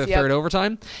conversions after the Yep. third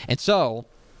overtime, and so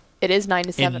It is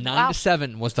 9-7. and Wow.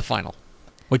 9-7 was the final,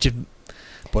 which is,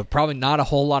 but probably not a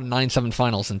whole lot of 9-7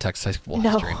 finals in Texas high school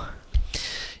history.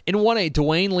 In 1A,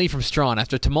 Dwayne Lee from Strawn.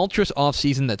 After a tumultuous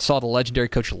offseason that saw the legendary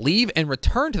coach leave and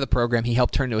return to the program he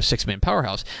helped turn into a six-man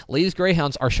powerhouse, Lee's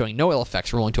Greyhounds are showing no ill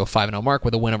effects, rolling to a 5-0 mark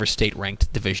with a win over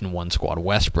state-ranked Division I squad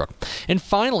Westbrook. And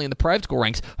finally, in the private school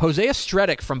ranks, Hosea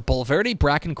Stredick from Bulverde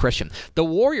Bracken Christian. The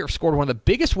Warrior scored one of the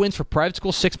biggest wins for private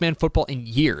school six-man football in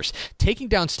years, taking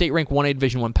down state-ranked 1A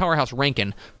Division I powerhouse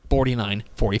Rankin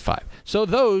 49-45. So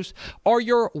those are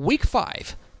your Week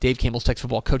 5 Dave Campbell's Texas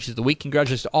Football Coaches of the Week.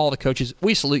 Congratulations to all the coaches.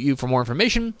 We salute you. For more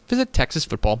information, visit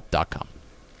texasfootball.com.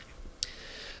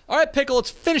 All right, Pickle, let's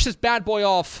finish this bad boy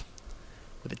off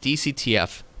with the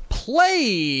DCTF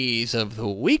Plays of the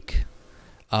Week.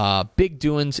 Big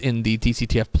doings in the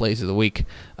DCTF Plays of the Week.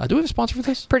 Do we have a sponsor for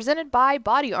this? Presented by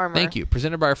Body Armor. Thank you.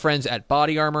 Presented by our friends at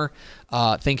Body Armor.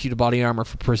 Thank you to Body Armor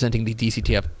for presenting the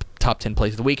DCTF Top 10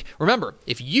 Plays of the Week. Remember,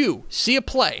 if you see a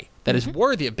play that is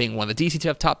worthy of being one of the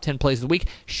DCTF Top 10 Plays of the Week,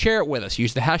 share it with us.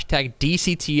 Use the hashtag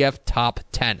DCTF Top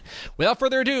 10. Without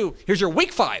further ado, here's your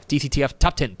Week 5 DCTF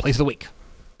Top 10 Plays of the Week.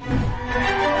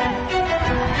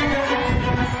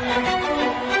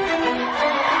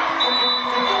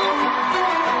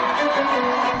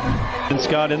 And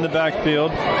Scott in the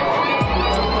backfield.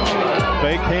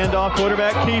 Fake handoff,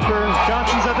 quarterback keeper.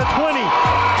 Johnson's at the 20,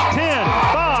 10,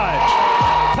 5.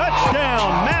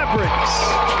 Touchdown, Mavericks.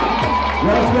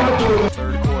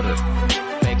 Third quarter.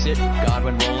 Fakes it.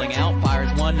 Godwin rolling out.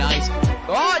 Fires one. Nice.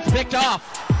 Oh, it's picked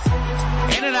off.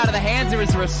 In and out of the hands. There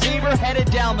is the receiver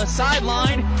headed down the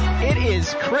sideline. It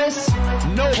is Chris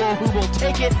Noble who will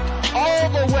take it all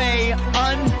the way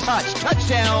untouched.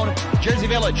 Touchdown, Jersey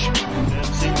Village. And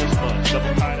seamless punch.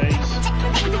 Double tight ace.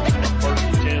 First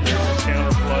and 10. There's a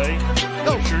counter play.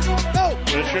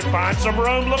 Wishart finds some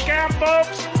room. Look out,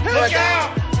 folks. Look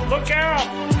out. Look out.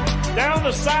 Down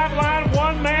the sideline.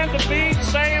 One man to beat.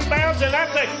 Stay in bounds. And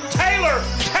that's a Taylor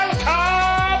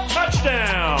Telecom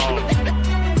touchdown.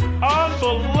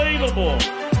 Unbelievable.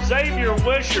 Xavier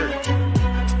Wishart.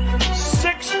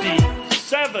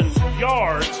 67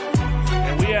 yards.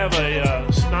 And we have a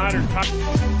Snyder tie.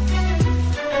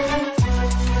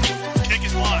 Kick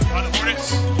is blocked by the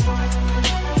Hornets.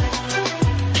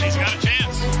 He's got a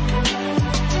chance.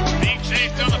 Being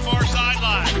chased on the far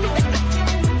sideline.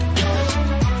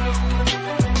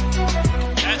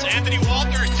 That's Anthony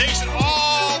Walters. Takes it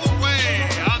all the way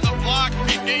on the block.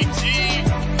 PKT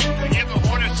to give the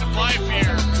Hornets some life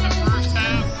here in the first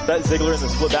half. That Ziegler in the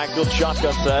split backfield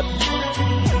shotgun set.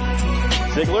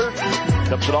 Ziegler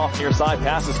dumps it off near side.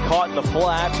 Pass is caught in the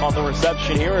flat. On the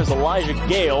reception here is Elijah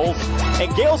Gales.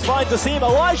 And Gales finds the seam.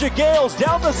 Elijah Gales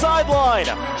down the sideline.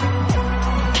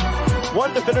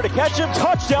 One defender to catch him.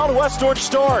 Touchdown, West Orange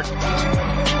Start.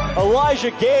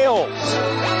 Elijah Gales.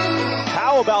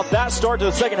 How about that start to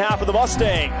the second half of the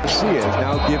Mustangs? Garcia has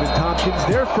now given Tompkins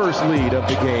their first lead of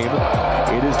the game.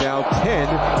 It is now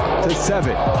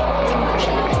 10-7.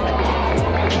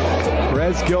 Perez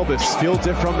Wes Gilbis fields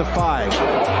it from the 5.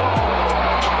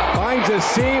 Finds a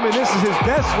seam, and this is his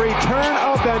best return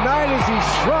of the night as he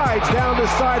strides down the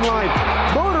sideline,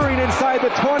 motoring inside the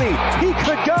 20. He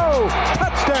could go.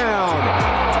 Touchdown.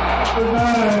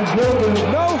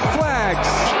 No flags.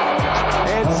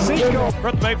 And Cinco.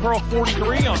 From Maypearl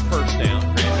 43 on first down.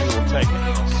 Grandview will take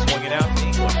it. Swing it out to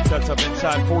English. Cuts up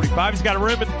inside 45. He's got a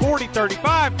room at the 40,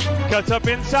 35. Cuts up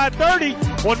inside 30.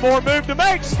 One more move to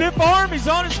make. Stiff arm. He's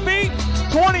on his feet.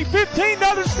 20, 15.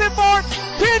 Another stiff arm.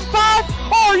 10,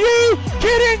 5. Are you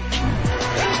kidding?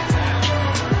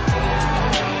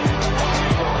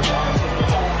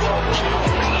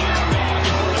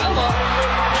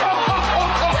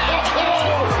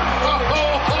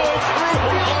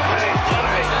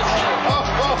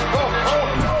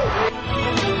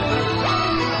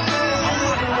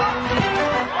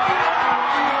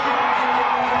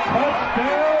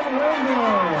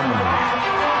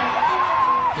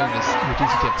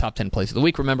 DCTF Top 10 Plays of the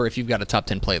Week. Remember, if you've got a Top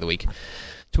 10 Play of the Week,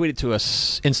 tweet it to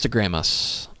us, Instagram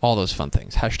us, all those fun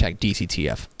things. Hashtag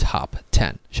DCTF Top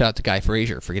 10. Shout out to Guy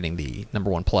Frazier for getting the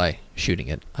 #1 play, shooting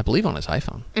it, I believe, on his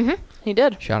iPhone. Mm-hmm. He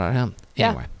did. Shout out to him. Yeah.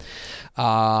 Anyway.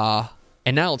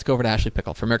 And now let's go over to Ashley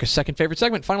Pickle for America's second favorite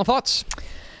segment. Final thoughts.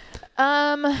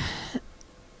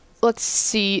 Let's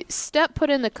see. Step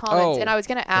put in the comments, and I was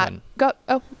going to add.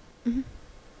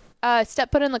 Step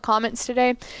put in the comments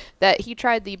today that he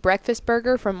tried the breakfast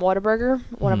burger from Whataburger,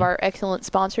 one of our excellent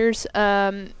sponsors.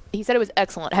 He said it was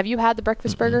excellent. Have you had the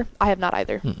breakfast burger? I have not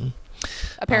either.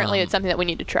 Apparently, it's something that we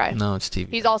need to try. No, it's TV.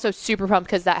 He's also super pumped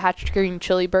because that Hatch Green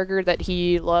chili burger that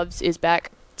he loves is back.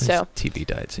 So it's TV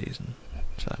diet season,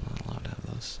 so I'm not allowed to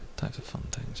have those types of fun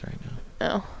things right now.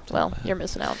 Oh, well, you're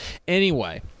missing out.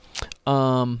 Anyway,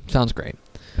 sounds great.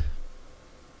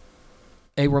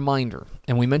 A reminder,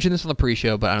 and we mentioned this on the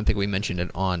pre-show, but I don't think we mentioned it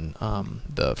on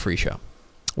the free show,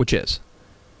 which is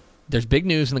there's big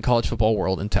news in the college football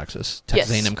world in Texas.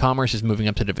 Texas A&M Commerce is moving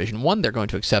up to Division I. They're going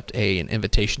to accept an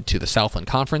invitation to the Southland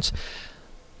Conference.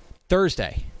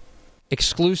 Thursday,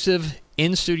 exclusive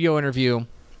in-studio interview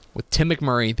with Tim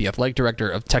McMurray, the athletic director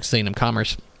of Texas A&M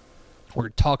Commerce. We're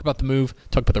going to talk about the move,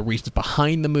 talk about the reasons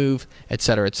behind the move, et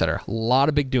cetera, et cetera. A lot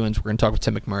of big doings. We're going to talk with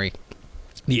Tim McMurray.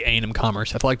 The A&M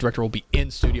Commerce athletic director will be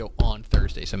in studio on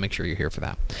Thursday, so make sure you're here for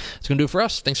that. That's going to do it for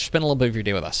us. Thanks for spending a little bit of your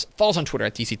day with us. Follow us on Twitter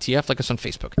at DCTF. Like us on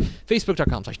Facebook,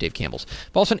 facebook.com/Dave Campbell's.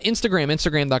 Follow us on Instagram,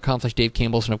 instagram.com/Dave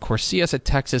Campbell's. And, of course, see us at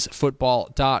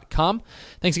texasfootball.com.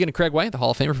 Thanks again to Craig Way, the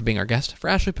Hall of Famer, for being our guest. For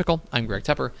Ashley Pickle, I'm Greg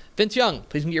Tepper. Vince Young,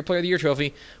 please get your Player of the Year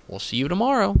trophy. We'll see you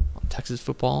tomorrow on Texas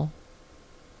Football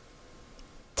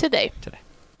Today.